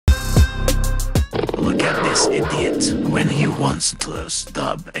this idiot when he wants to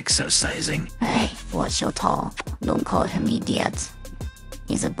stop exercising. Hey, watch your talk. Don't call him idiot.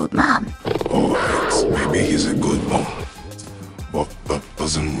 He's a good man. Alright, maybe he's a good man. But that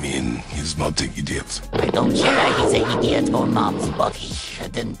doesn't mean he's not an idiot. I don't care if he's an idiot or not, but he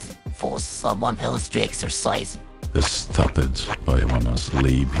shouldn't force someone else to exercise. Stop it. I wanna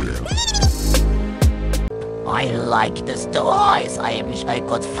sleep here. I like the stories. I wish I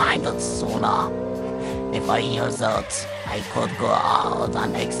could find it sooner. If I hear that, I could go out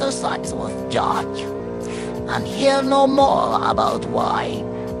and exercise with Jack. And hear no more about why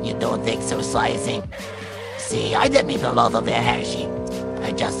you don't exercising. See, I didn't meet a lot of the Hershey.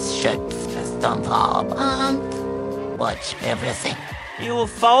 I just shut the stunt up and watch everything. You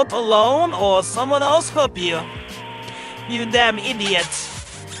fought alone or someone else helped you? You damn idiot.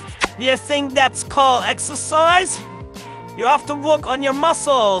 You think that's called exercise? You have to work on your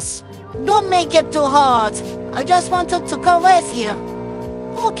muscles. Don't make it too hard. I just wanted to caress you.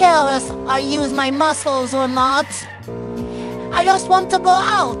 Who cares if I use my muscles or not? I just want to go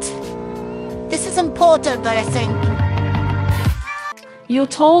out. This is important, I think. You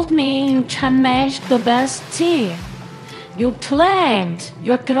told me you can make the best tea. You claimed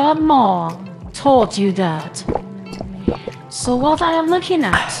your grandma told you that. So what are you looking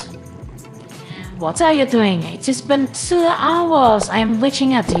at? What are you doing? It has been 2 hours I am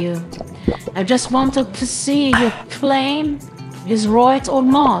looking at you. I just wanted to see your claim is right or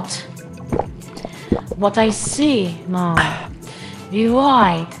not. What I see, Mom, you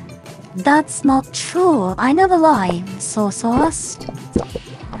lied. That's not true. I never lie, Sauce.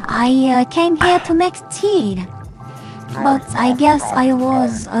 I came here to make tea. But I guess I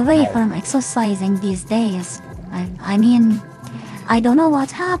was away from exercising these days. I mean, I don't know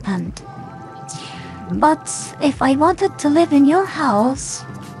what happened. But if I wanted to live in your house,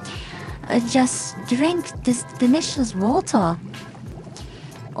 I'd just drink this delicious water.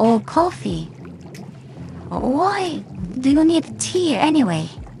 Or coffee. Why do you need tea anyway?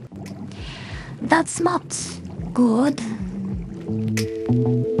 That's not good.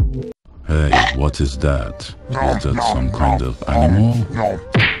 Hey, what is that? Is that some kind of animal?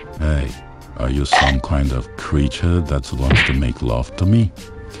 Hey, are you some kind of creature that wants to make love to me?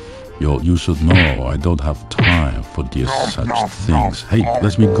 Yo, you should know I don't have time for these such things. Hey,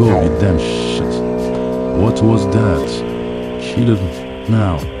 let me go, you damn shit. What was that? She didn't...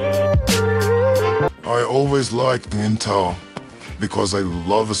 now. I always liked Minto because I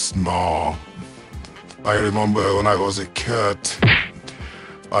love a smell. I remember when I was a kid,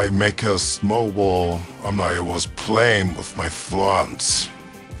 I make a snowball and I was playing with my friends.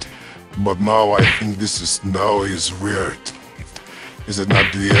 But now I think this snow is weird. Is it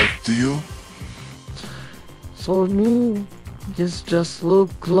not weird to you? For me, this just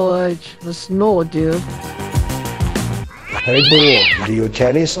look like the snow, dude. Hey bro, do you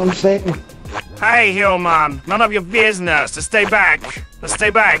carry something? Hey, human, none of your business. Stay back.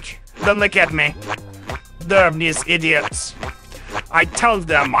 Stay back. Don't look at me. Damn these idiots. I told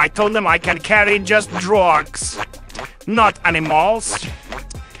them I can carry just drugs, not animals.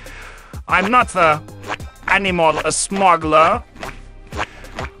 I'm not a smuggler.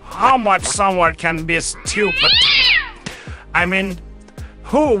 How much someone can be stupid? I mean,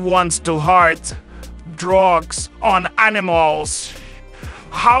 who wants to hide drugs on animals?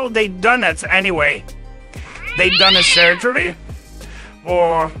 How they done it anyway? They done a surgery?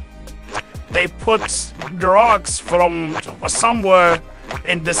 Or they put drugs from somewhere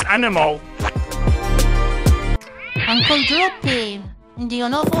in this animal? Uncle Droopy, do you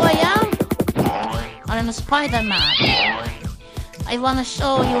know who I am? I'm Spider-Man. I wanna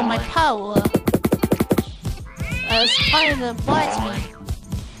show you my power. A spider bites me,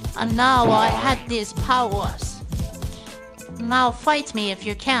 and now I had these powers. Now fight me if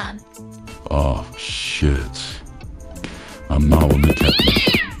you can. Oh, shit. I'm now on the cat.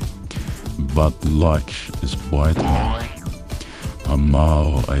 But luck is biting me. And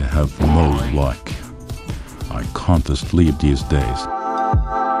now I have no luck. I can't sleep these days.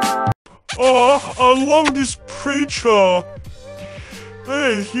 Oh, I love this preacher.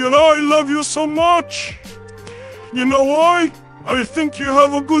 Hey, you know I love you so much. You know why? I think you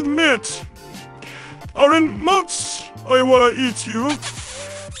have a good meat. Aren't much I wanna eat you.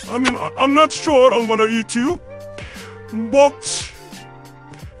 I mean, I'm not sure I wanna eat you. But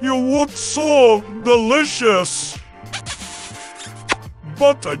you look so delicious.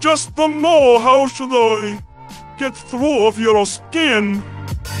 But I just don't know how should I get through of your skin.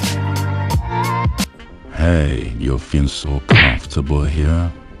 Hey, you feel so comfortable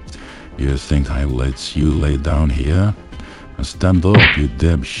here? You think I let you lay down here? And stand up, you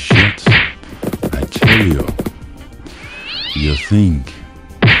damn shit. I can't earlier. You think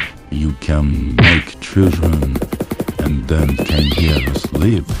you can make children and then came here to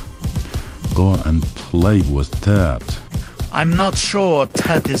sleep? Go and play with Ted. I'm not sure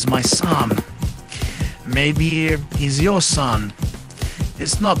Ted is my son. Maybe he's your son.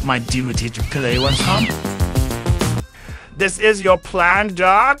 It's not my duty to play with him. This is your plan,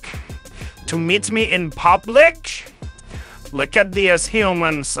 Doc? To meet me in public? Look at these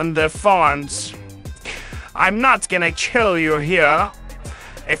humans and their phones. I'm not gonna kill you here.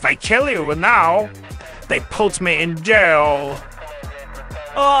 If I kill you now, they put me in jail.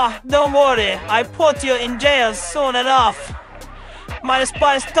 Oh, don't worry. I put you in jail soon enough. My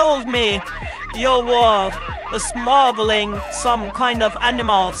spies told me you were smuggling some kind of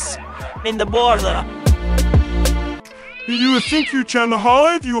animals in the border. You think you can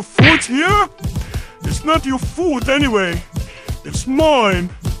hide your food here? It's not your food anyway. It's mine.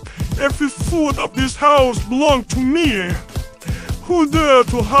 Every food of this house belongs to me. Who dare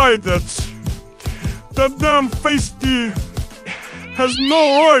to hide it? That damn feisty has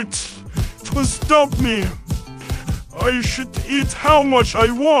no right to stop me. I should eat how much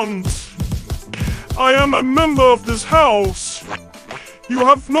I want. I am a member of this house. You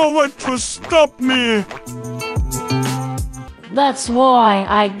have no right to stop me. That's why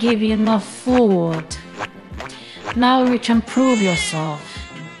I give you enough food. Now you can prove yourself.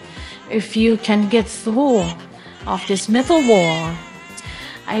 If you can get through of this middle wall,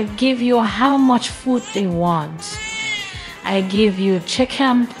 I give you how much food they want. I give you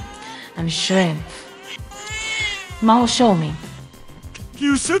chicken and shrimp. Now show me.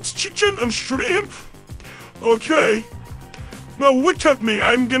 You said chicken and shrimp? Okay. Now look at me.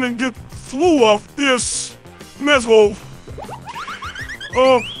 I'm gonna get through of this metal.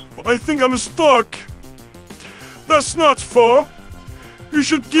 Oh, I think I'm stuck. That's not fair. You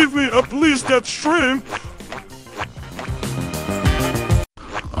should give me at least that shrimp.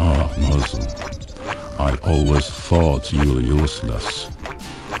 Muzzle. I always thought you were useless.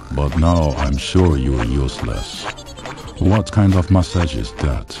 But now I'm sure you're useless. What kind of massage is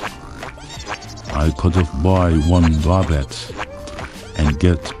that? I could have buy one rabbit and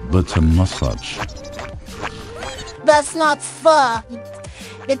get better massage. That's not fair.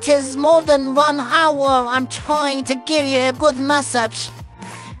 It is more than 1 hour I'm trying to give you a good massage.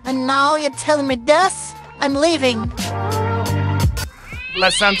 And now you tell me this? I'm leaving.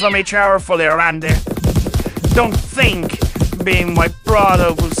 Listen to me carefully, Randy. Don't think being my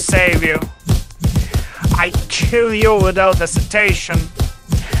brother will save you. I kill you without hesitation.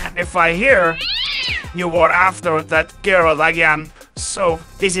 If I hear you were after that girl again, so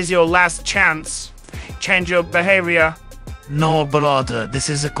this is your last chance. Change your behavior. No, brother, this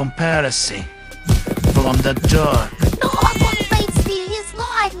is a comparison. From the dark. No, Feisty, he's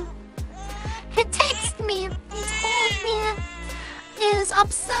lying. He texted me. He told me he's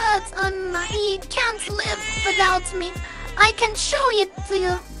upset and he can't live without me. I can show it to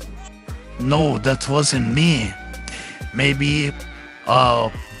you. No, that wasn't me. Maybe,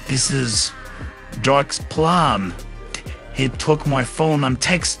 this is Dark's plan. He took my phone and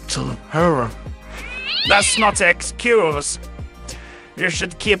texted her. That's not an excuse. You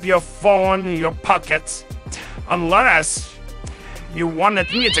should keep your phone in your pocket. Unless you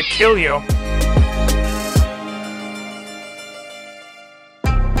wanted me to kill you.